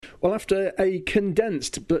Well, after a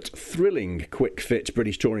condensed but thrilling quick-fit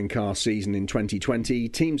British touring car season in 2020,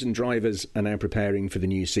 teams and drivers are now preparing for the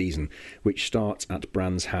new season, which starts at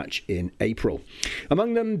Brands Hatch in April.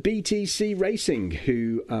 Among them, BTC Racing,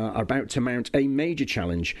 who are about to mount a major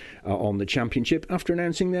challenge on the championship after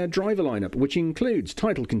announcing their driver lineup, which includes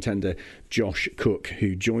title contender Josh Cook,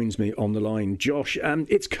 who joins me on the line. Josh,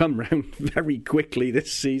 it's come round very quickly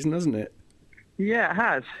this season, hasn't it? Yeah, it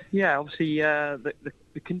has. Yeah, obviously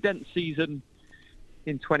the condensed season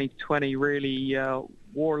in 2020 really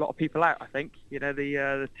wore a lot of people out. I think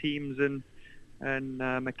the teams and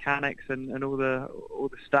mechanics and all the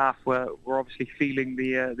staff were obviously feeling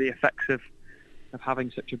the effects of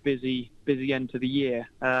having such a busy end to the year.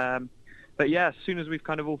 But yeah, as soon as we've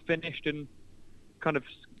kind of all finished and kind of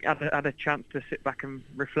had a chance to sit back and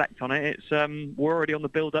reflect on it, it's we're already on the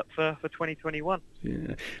build-up for 2021.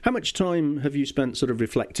 Yeah. How much time have you spent sort of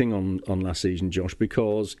reflecting on last season, Josh?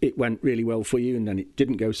 Because it went really well for you, and then it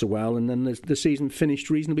didn't go so well, and then the season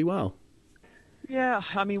finished reasonably well. Yeah,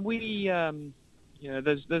 I mean, we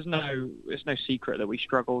there's no secret that we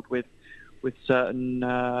struggled with certain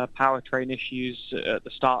powertrain issues at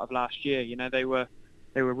the start of last year. They were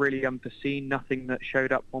really unforeseen. Nothing that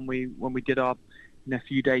showed up when we did our a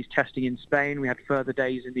few days testing in Spain. We had further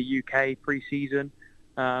days in the UK pre-season.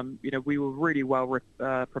 We were really well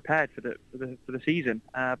prepared for the season,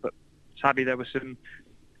 but sadly there were some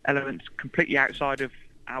elements completely outside of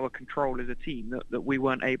our control as a team that we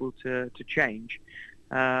weren't able to change,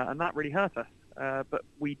 and that really hurt us. But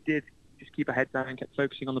we did just keep our head down and kept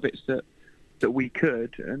focusing on the bits that we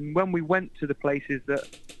could. And when we went to the places that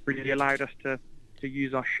really allowed us to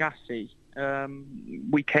use our chassis,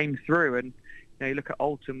 we came through. And you look at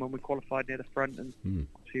Alton when we qualified near the front, and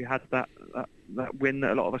you had that win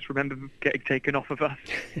that a lot of us remember getting taken off of us.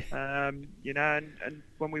 And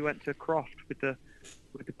when we went to Croft with the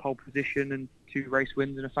pole position and 2 race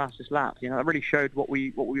wins and a fastest lap, that really showed what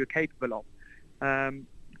we were capable of.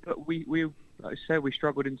 But we like I said, we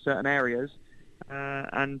struggled in certain areas,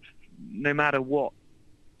 and no matter what,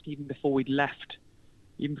 even before we'd left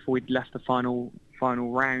the final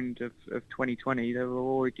round of 2020, there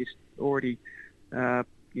were already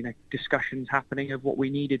discussions happening of what we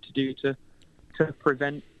needed to do to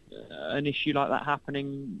prevent an issue like that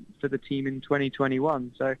happening for the team in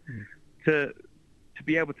 2021. So to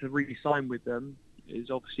be able to re-sign with them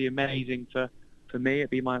is obviously amazing for me. It'd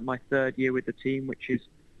be my third year with the team, which is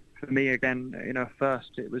for me again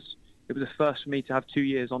first. It was a first for me to have 2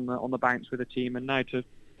 years on the bounce with a team, and now to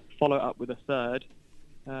follow it up with a third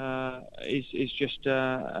is just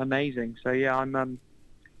amazing. So yeah, I'm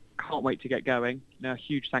can't wait to get going.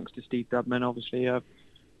 Huge thanks to Steve Dubman. Obviously,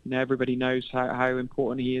 everybody knows how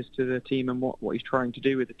important he is to the team and what he's trying to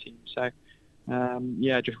do with the team. So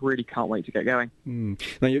just really can't wait to get going.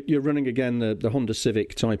 Now you're running again the Honda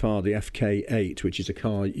Civic Type R, the FK8, which is a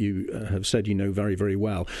car you have said you know very, very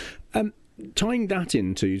well. Tying that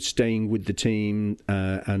into staying with the team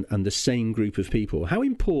and the same group of people, how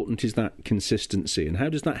important is that consistency, and how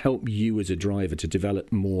does that help you as a driver to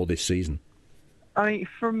develop more this season? I mean,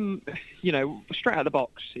 from straight out of the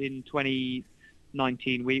box in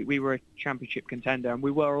 2019, we were a championship contender, and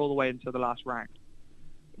we were all the way until the last round.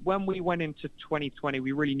 When we went into 2020,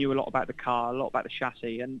 we really knew a lot about the car, a lot about the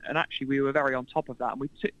chassis, and actually we were very on top of that, and we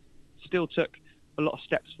still took a lot of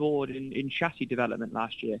steps forward in chassis development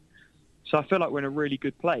last year. So I feel like we're in a really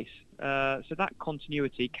good place. So that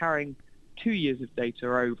continuity, carrying 2 years of data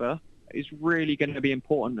over, is really going to be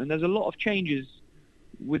important. And there's a lot of changes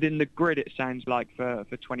within the grid, it sounds like, for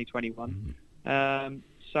 2021.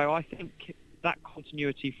 So I think that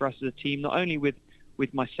continuity for us as a team, not only with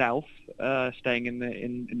myself staying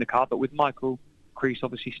in the car, but with Michael Crease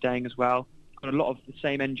obviously staying as well. Got a lot of the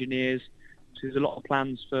same engineers. So there's a lot of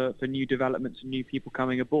plans for new developments and new people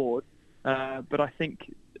coming aboard. But I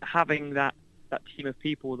think having that team of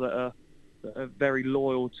people that are very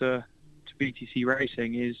loyal to BTC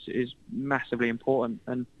Racing is massively important.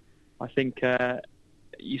 And I think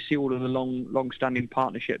you see all of the long-standing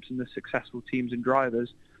partnerships and the successful teams and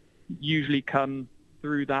drivers usually come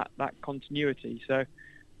through that continuity. So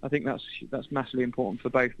I think that's massively important for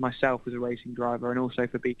both myself as a racing driver and also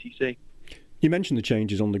for BTC. You mentioned the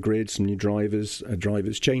changes on the grid, some new drivers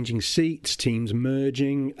changing seats, teams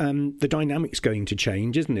merging. The dynamic's going to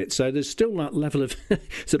change, isn't it? So there's still that level of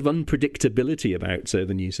sort of unpredictability about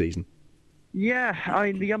the new season. Yeah,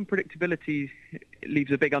 I mean, the unpredictability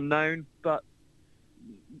leaves a big unknown, but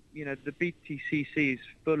the BTCC is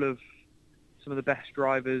full of some of the best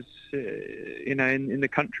drivers, in the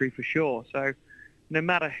country for sure. So no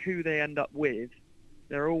matter who they end up with,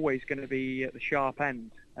 they're always going to be at the sharp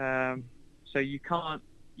end. So you can't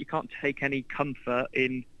take any comfort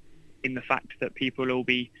in the fact that people will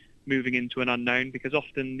be moving into an unknown, because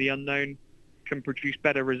often the unknown can produce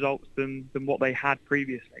better results than what they had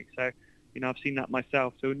previously. So, I've seen that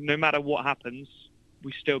myself. So no matter what happens,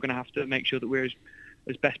 we're still going to have to make sure that we're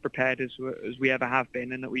as best prepared as we ever have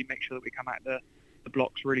been, and that we make sure that we come out the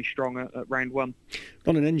blocks really strong at round one.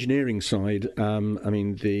 On an engineering side,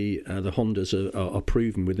 the Hondas are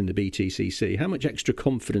proven within the BTCC. How much extra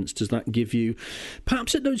confidence does that give you,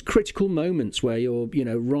 perhaps at those critical moments where you're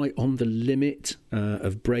right on the limit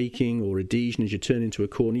of braking or adhesion as you turn into a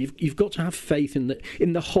corner? You've got to have faith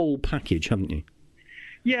in the whole package, haven't you?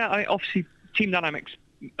 Yeah, obviously Team Dynamics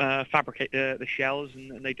fabricate the shells,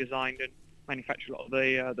 and they designed and manufacture a lot of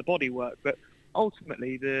the bodywork, but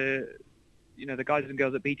ultimately the guys and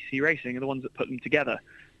girls at BTC Racing are the ones that put them together,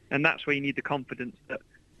 and that's where you need the confidence that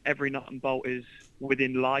every nut and bolt is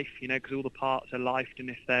within life, because all the parts are lifed,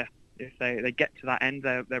 and if they get to that end,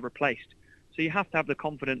 they're replaced. So you have to have the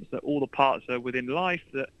confidence that all the parts are within life,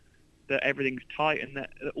 that everything's tight, and that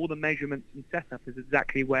all the measurements and setup is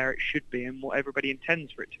exactly where it should be and what everybody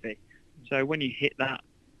intends for it to be. So when you hit that,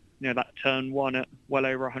 that turn one at well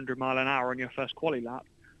over 100 mile an hour on your first quali lap,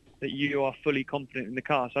 that you are fully confident in the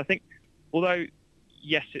car. So I think, although,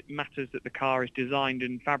 yes, it matters that the car is designed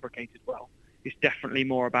and fabricated well, it's definitely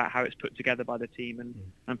more about how it's put together by the team.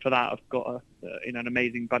 And for that, I've got an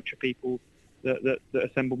amazing bunch of people that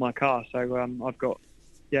assemble my car. So I've got,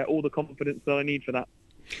 all the confidence that I need for that.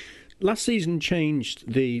 Last season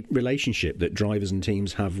changed the relationship that drivers and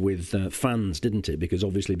teams have with fans, didn't it? Because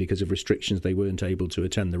of restrictions, they weren't able to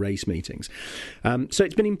attend the race meetings. So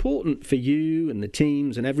it's been important for you and the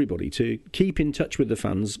teams and everybody to keep in touch with the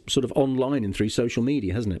fans sort of online and through social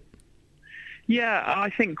media, hasn't it? Yeah, I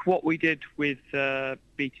think what we did with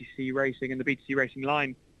BTC Racing and the BTC Racing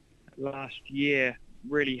line last year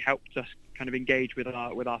really helped us kind of engage with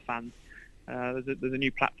our fans. There's a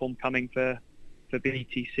new platform coming for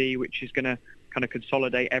BTC, which is going to kind of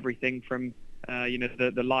consolidate everything from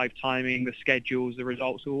the live timing, the schedules, the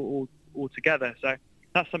results all together. So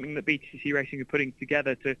that's something that BTC Racing are putting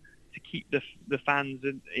together to keep the fans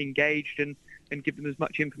engaged and give them as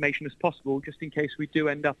much information as possible, just in case we do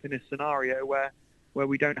end up in a scenario where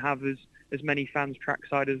we don't have as many fans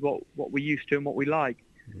trackside as what we used to and what we like.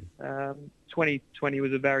 2020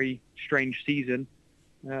 was a very strange season,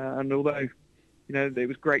 and although it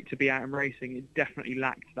was great to be out and racing, it definitely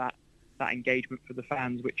lacked that engagement for the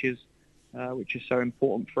fans, which is so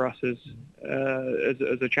important for us as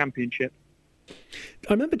a championship.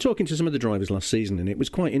 I remember talking to some of the drivers last season, and it was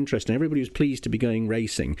quite interesting. Everybody was pleased to be going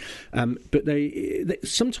racing, but they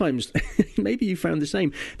sometimes, maybe you found the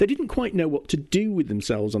same, they didn't quite know what to do with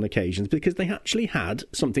themselves on occasions because they actually had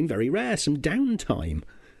something very rare, some downtime.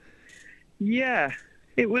 Yeah.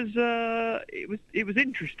 It was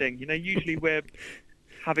interesting. Usually we're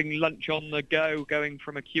having lunch on the go, going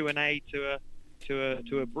from a Q&A to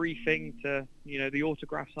a briefing, to the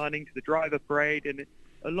autograph signing, to the driver parade, and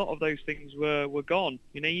a lot of those things were gone.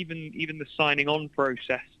 Even the signing on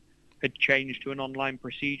process had changed to an online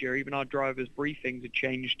procedure. Even our drivers' briefings had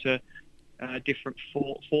changed to a different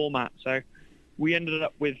format. So we ended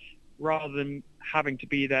up with, rather than having to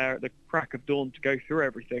be there at the crack of dawn to go through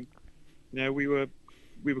everything, we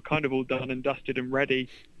were kind of all done and dusted and ready.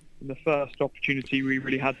 And the first opportunity we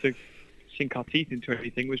really had to sink our teeth into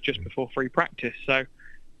anything was just before free practice. So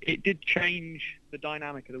it did change the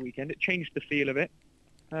dynamic of the weekend. It changed the feel of it.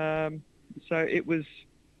 So it was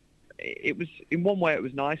in one way it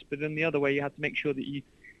was nice, but in the other way you had to make sure that you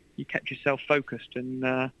kept yourself focused. And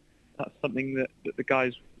that's something that the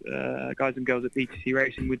guys and girls at BTC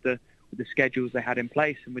Racing, with the schedules they had in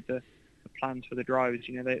place and with the plans for the drivers,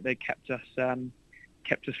 they kept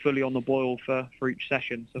us fully on the boil for each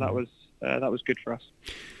session. So that was good for us.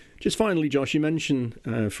 Just finally, Josh, you mentioned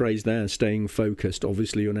a phrase there, staying focused.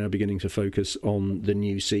 Obviously, you're now beginning to focus on the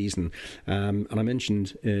new season. And I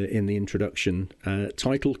mentioned in the introduction,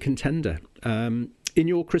 title contender. In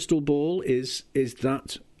your crystal ball, is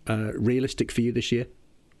that realistic for you this year?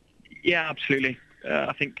 Yeah, absolutely.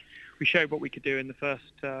 I think we showed what we could do in the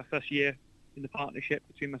first year in the partnership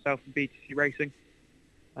between myself and BTC Racing.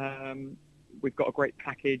 We've got a great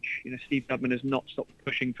package. Steve Dudman has not stopped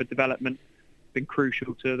pushing for development. Been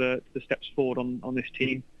crucial to the steps forward on this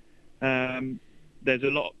team. There's a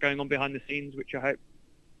lot going on behind the scenes, which I hope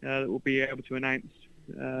that we'll be able to announce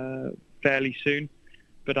fairly soon.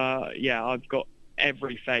 But I've got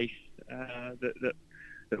every faith that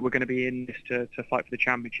we're going to be in this to fight for the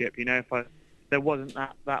championship. If there wasn't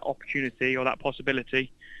that opportunity or that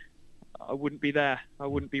possibility, I wouldn't be there. I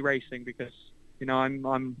wouldn't be racing, because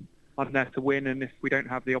I'm there to win, and if we don't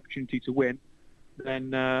have the opportunity to win,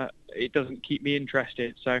 then it doesn't keep me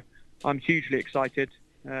interested. So I'm hugely excited,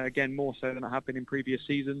 again, more so than I have been in previous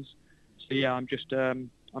seasons. So yeah, I'm just I'm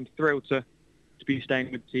thrilled to be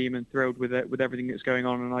staying with the team and thrilled with everything that's going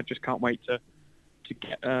on, and I just can't wait to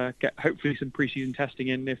get hopefully some pre-season testing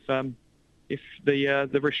in if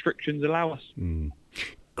the restrictions allow us.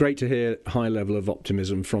 Great to hear high level of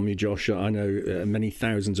optimism from you, Josh. I know many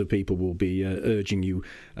thousands of people will be urging you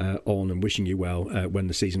on and wishing you well when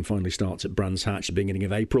the season finally starts at Brands Hatch at the beginning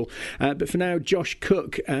of April. But for now, Josh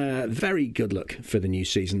Cook, very good luck for the new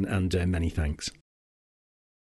season and many thanks.